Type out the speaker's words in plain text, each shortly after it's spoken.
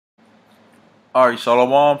Alright,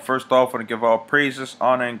 Shalom. First off, I want to give all praises,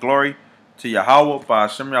 honor, and glory to Yahweh, by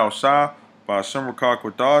Hashem Yahushua, by Hashem Rakak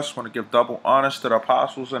Wadash. Want to give double honors to the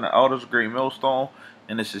apostles and the elders of Great Millstone.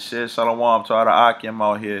 And this is Sid Shalom to all the Akim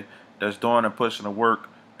out here that's doing and pushing the work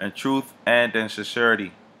in truth and in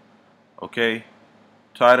sincerity. Okay?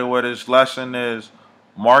 Title of this lesson is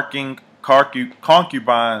Marking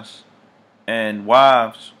Concubines and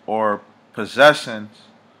Wives or Possessions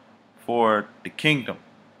for the Kingdom.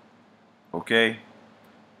 Okay,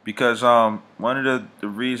 because one of the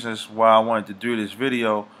reasons why I wanted to do this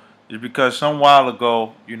video is because some while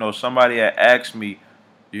ago, somebody had asked me,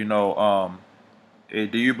 hey,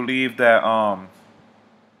 do you believe that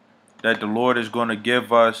that the Lord is going to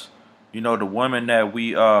give us, the women that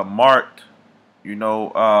we marked, as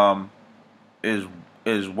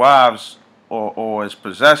wives or as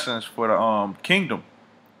possessions for the kingdom?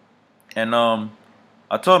 And I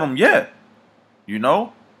told him, yeah,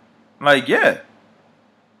 like, yeah.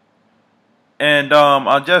 And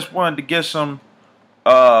I just wanted to get some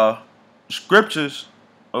scriptures,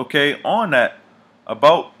 okay, on that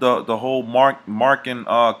about the whole marking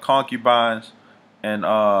concubines and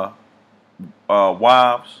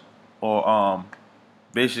wives, or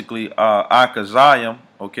basically akazayim,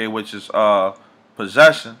 okay, which is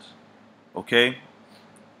possessions, okay,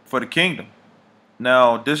 for the kingdom.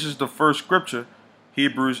 Now, this is the first scripture,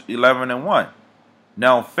 Hebrews 11:1.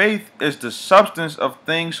 Now, faith is the substance of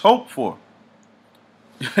things hoped for.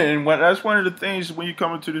 And that's one of the things when you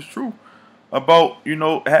come into this truth about,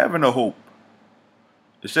 having a hope.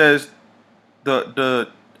 It says the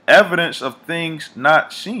evidence of things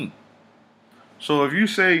not seen. So if you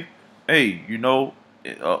say, hey,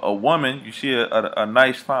 a woman, you see a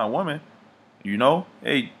nice, fine woman,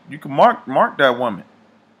 hey, you can mark that woman,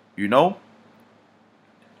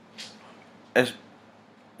 as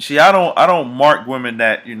see, I don't mark women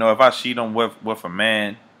that, if I see them with a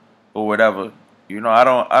man or whatever, I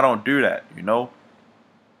don't do that,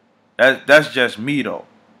 That's just me though.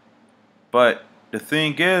 But the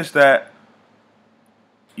thing is that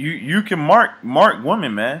you can mark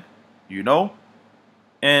women, man,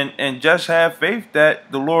 and just have faith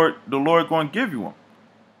that the Lord going to give you them.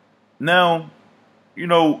 Now,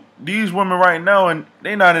 these women right now, and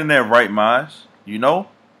they not in their right minds,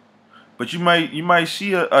 But you might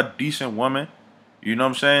see a decent woman, you know what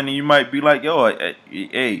I'm saying? And you might be like, yo,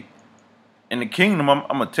 hey, in the kingdom, I'm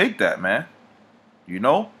going to take that, man.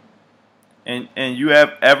 And you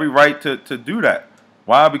have every right to do that.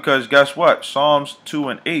 Why? Because guess what? Psalms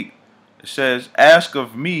 2:8, it says, ask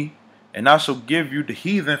of me, and I shall give you the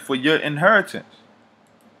heathen for your inheritance.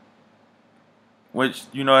 Which,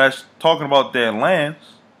 that's talking about their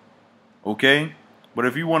lands, okay? But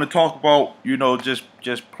if you want to talk about,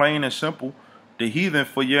 just plain and simple, the heathen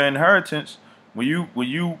for your inheritance, when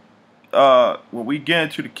we get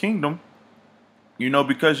into the kingdom,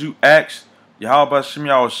 because you asked Yahweh Shem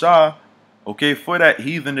Yahushua, okay, for that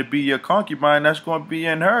heathen to be your concubine, that's going to be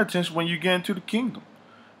your inheritance when you get into the kingdom.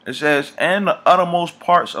 It says, and the uttermost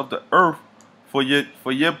parts of the earth for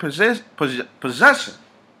your possession.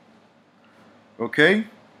 Okay?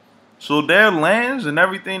 So their lands and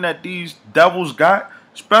everything that these devils got,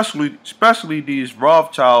 especially these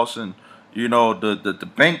Rothschilds and the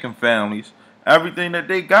banking families, everything that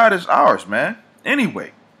they got is ours, man.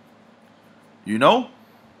 Anyway,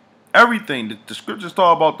 everything. The scriptures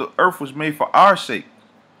talk about the earth was made for our sake.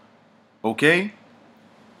 Okay,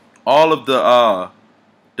 all of the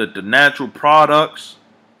natural products.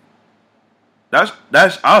 That's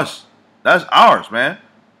us. That's ours, man.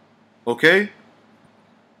 Okay.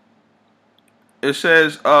 It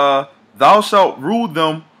says, thou shalt rule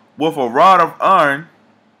them with a rod of iron,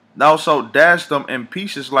 thou shalt dash them in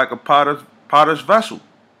pieces like a potter's vessel.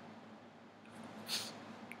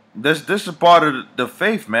 This is part of the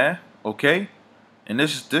faith, man. Okay, and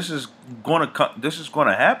this is gonna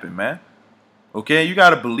happen, man. Okay, you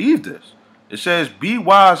gotta believe this. It says, be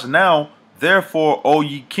wise now, therefore, O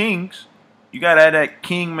ye kings. You gotta have that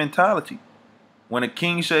king mentality. When a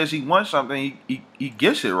king says he wants something, he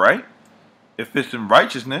gets it, right? If it's in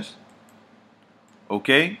righteousness,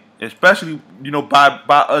 okay, especially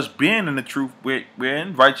by us being in the truth, we're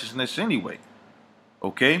in righteousness anyway.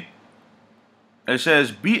 Okay, it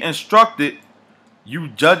says, be instructed, you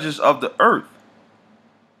judges of the earth.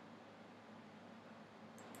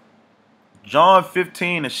 John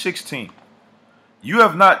 15:16. You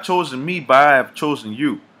have not chosen me, but I have chosen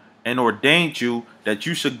you, and ordained you that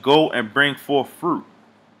you should go and bring forth fruit,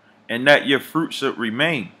 and that your fruit should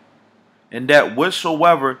remain, and that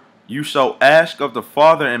whatsoever you shall ask of the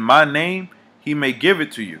Father in my name, he may give it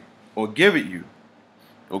to you, or give it you.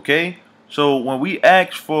 Okay? So when we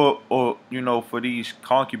ask for, or for these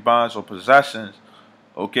concubines or possessions,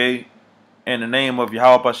 okay, in the name of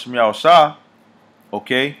Yahweh Bashem Yahushua,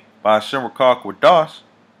 okay, by Hashem Rakak Wadas,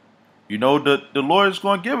 the Lord is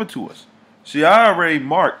going to give it to us. See, I already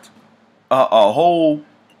marked a whole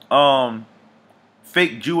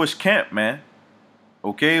fake Jewish camp, man.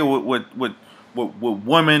 Okay, with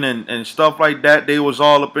women and stuff like that. They was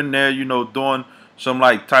all up in there, doing some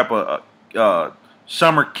like type of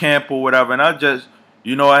summer camp or whatever. And I just,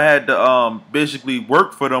 I had to basically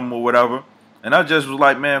work for them or whatever. And I just was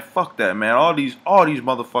like, man, fuck that, man. All these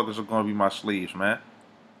motherfuckers are gonna be my slaves, man,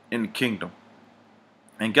 in the kingdom.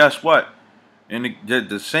 And guess what? In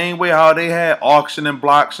the same way how they had auction and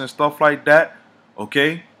blocks and stuff like that,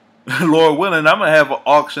 okay? Lord willing, I'm gonna have an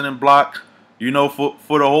auction and block,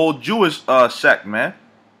 for the whole Jewish sect, man.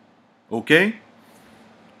 Okay?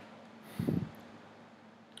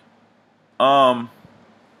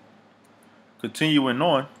 Continuing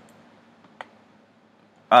on.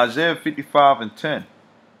 Isaiah 55:10.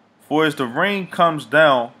 For as the rain comes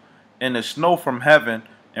down and the snow from heaven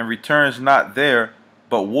and returns not there,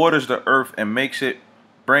 but waters the earth and makes it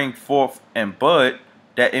bring forth and bud,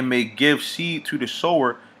 that it may give seed to the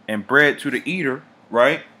sower and bread to the eater,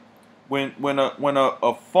 right? When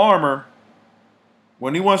a farmer,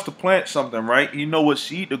 when he wants to plant something, right, he know what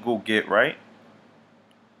seed to go get, right?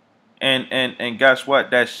 And guess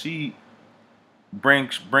what? That seed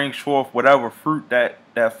brings forth whatever fruit that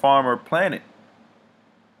farmer planted.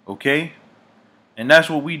 Okay? And that's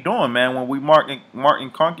what we doing, man. When we marking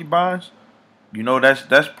concubines,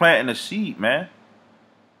 that's planting a seed, man.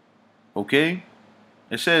 Okay?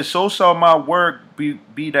 It says, so shall my word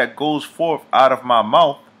be that goes forth out of my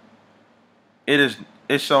mouth. It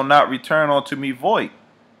shall not return unto me void,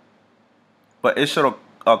 but it shall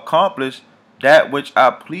accomplish that which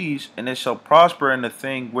I please, and it shall prosper in the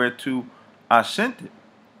thing whereto I sent it.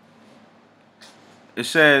 It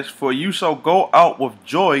says, for you shall go out with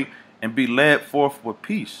joy and be led forth with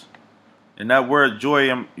peace. And that word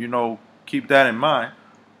joy, keep that in mind,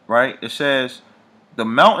 right? It says, the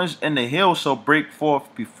mountains and the hills shall break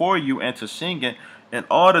forth before you into singing, and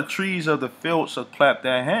all the trees of the field shall clap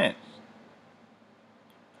their hands.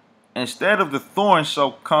 Instead of the thorn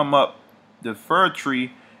shall come up the fir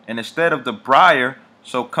tree, and instead of the briar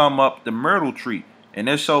shall come up the myrtle tree, and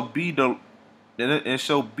it shall be to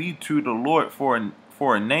the Lord for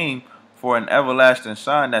a name, for an everlasting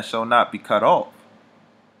sign that shall not be cut off.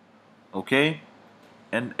 Okay,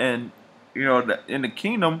 and in the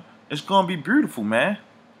kingdom, it's gonna be beautiful, man.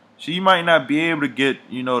 So you might not be able to get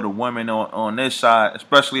the woman on this side,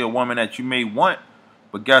 especially a woman that you may want,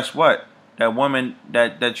 but guess what? That woman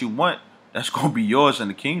that you want, that's gonna be yours in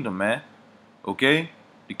the kingdom, man. Okay,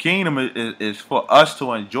 the kingdom is for us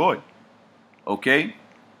to enjoy. Okay.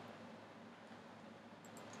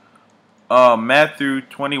 Matthew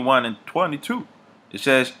 21:22. It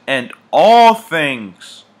says, and all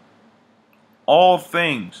things,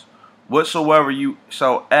 whatsoever you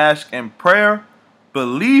shall ask in prayer,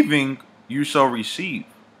 believing you shall receive.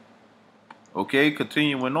 Okay,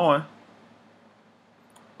 continuing on.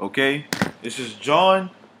 Okay, this is John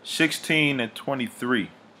 16:23.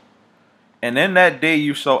 And in that day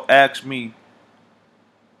you shall ask me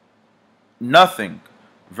nothing.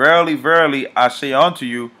 Verily, verily, I say unto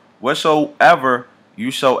you, whatsoever you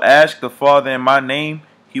shall ask the Father in my name,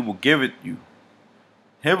 he will give it you.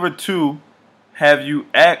 Hitherto have you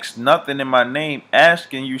asked nothing in my name,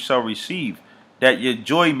 asking you shall receive, that your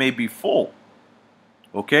joy may be full.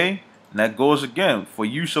 Okay? And that goes again, for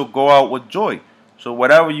you shall go out with joy. So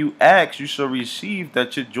whatever you ask, you shall receive,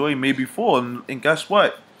 that your joy may be full. And guess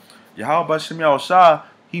what? Yahweh Bashem Yahushua,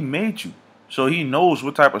 he made you. So he knows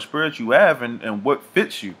what type of spirit you have and what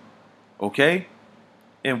fits you. Okay?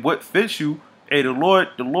 And what fits you, hey, the Lord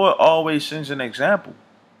always sends an example.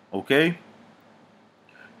 Okay?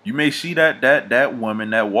 You may see that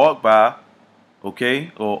woman that walked by,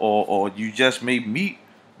 okay, or you just may meet,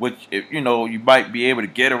 which you might be able to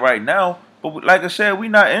get it right now. But like I said,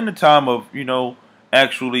 we're not in the time of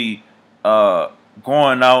actually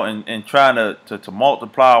going out and trying to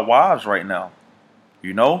multiply our wives right now.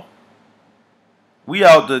 We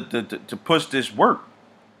out to push this work.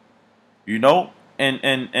 And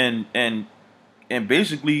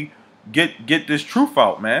basically get this truth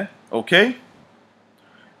out, man. Okay?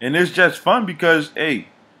 And it's just fun because hey,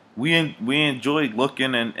 we enjoy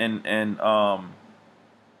looking and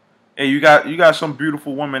hey, you got some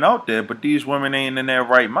beautiful women out there, but these women ain't in their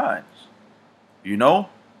right minds.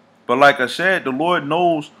 But like I said, the Lord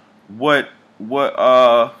knows what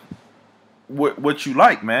you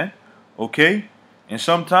like, man. Okay? And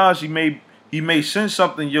sometimes he may send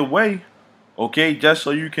something your way, Okay, just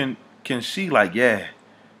so you can see like, yeah,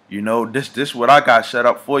 you know, this what I got set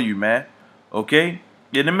up for you, man. Okay?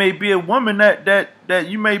 Yeah, there may be a woman that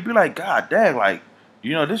you may be like, God dang, like,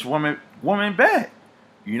 you know, this woman bad.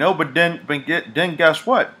 You know, but then guess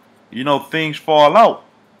what? You know, things fall out.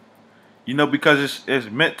 You know, because it's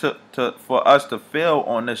meant to for us to fail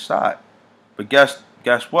on this side. But guess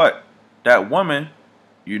what? That woman,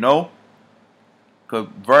 you know, could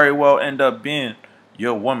very well end up being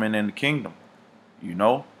your woman in the kingdom, you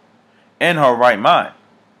know, in her right mind.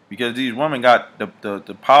 Because these women got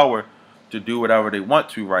the power to do whatever they want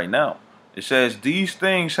to right now. It says, these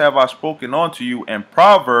things have I spoken unto you in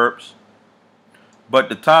Proverbs, but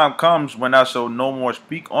the time comes when I shall no more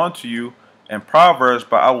speak unto you in Proverbs,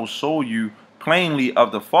 but I will show you plainly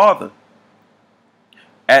of the Father.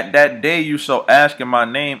 At that day you shall ask in my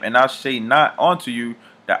name, and I say not unto you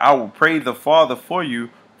that I will pray the Father for you,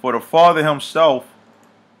 for the Father himself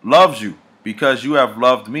loves you, because you have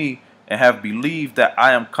loved me and have believed that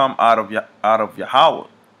I am come out of Yahweh.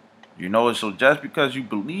 You know, so just because you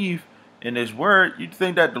believe in his word, you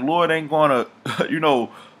think that the Lord ain't gonna, you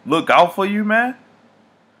know, look out for you, man.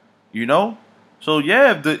 You know? So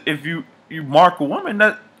yeah, if you mark a woman,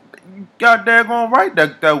 that you got daggone right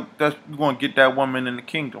that's you gonna get that woman in the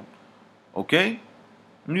kingdom. Okay?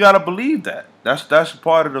 You gotta believe that. That's a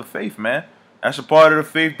part of the faith, man. That's a part of the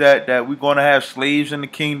faith that we're gonna have slaves in the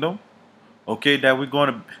kingdom. Okay, that we're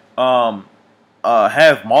gonna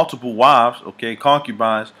have multiple wives, okay,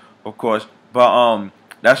 concubines, of course. But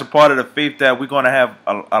that's a part of the faith that we're gonna have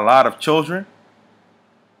a lot of children.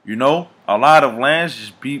 You know, a lot of lands,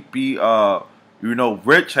 just be you know,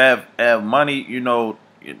 rich, have money, you know,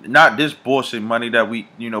 not this bullshit money that we,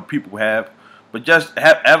 you know, people have, but just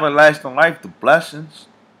have everlasting life, the blessings,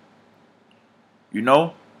 you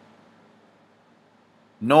know,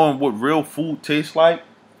 knowing what real food tastes like.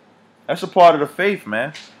 That's a part of the faith,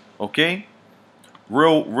 man. Okay?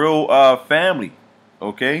 Real family.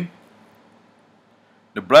 Okay?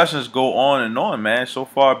 The blessings go on, man, so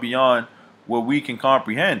far beyond what we can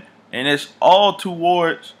comprehend. And it's all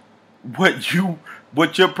towards what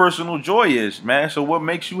your personal joy is, man. So what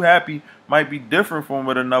makes you happy might be different from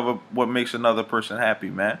what makes another person happy,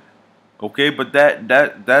 man. Okay, but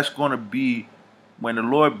that's gonna be when the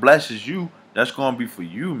Lord blesses you, that's gonna be for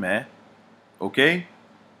you, man. Okay?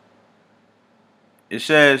 It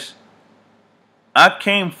says, I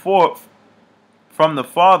came forth from the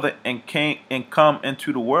Father and come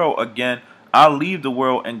into the world again. I leave the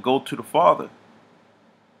world and go to the Father.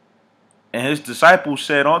 And his disciples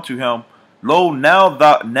said unto him, Lo,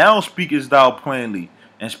 now speakest thou plainly,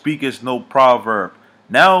 and speakest no proverb.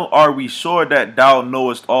 Now are we sure that thou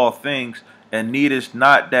knowest all things, and needest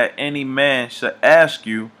not that any man should ask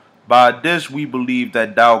you. By this we believe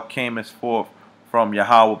that thou camest forth from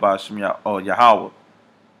Yahweh by Yahweh.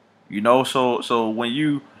 You know, so when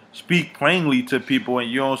you speak plainly to people and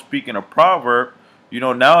you don't speak in a proverb, you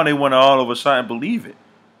know, now they want to all of a sudden believe it.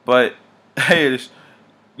 But hey,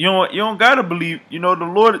 you don't gotta believe. You know, the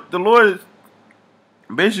Lord is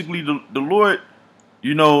basically the Lord.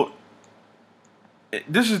 You know,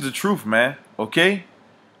 this is the truth, man. Okay,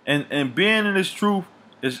 and being in this truth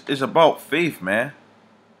is about faith, man.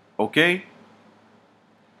 Okay,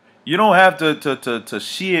 you don't have to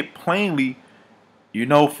see it plainly. You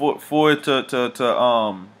know, for it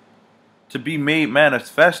to be made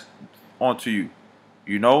manifest onto you.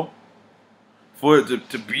 You know, for it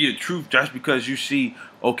to be the truth, just because you see,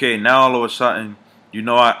 okay, now all of a sudden, you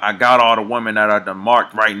know, I got all the women that are the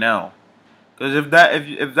marked right now. Because if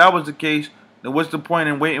that was the case, then what's the point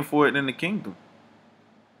in waiting for it in the kingdom?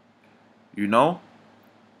 You know?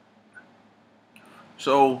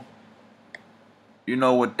 So, you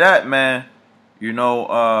know, with that, man, you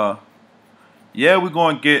know, yeah, we're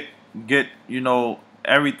gonna get, you know,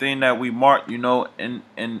 everything that we mark, you know, in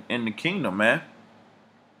the kingdom, man.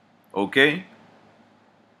 Okay?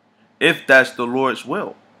 If that's the Lord's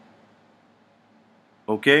will.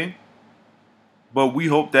 Okay? But we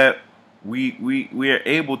hope that we are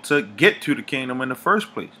able to get to the kingdom in the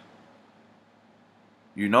first place.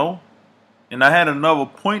 You know? And I had another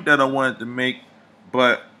point that I wanted to make,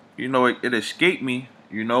 but you know, it escaped me,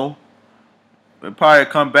 you know. It'll probably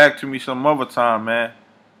come back to me some other time, man.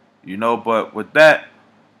 You know, but with that,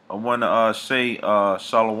 I wanna say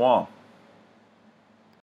Shalom.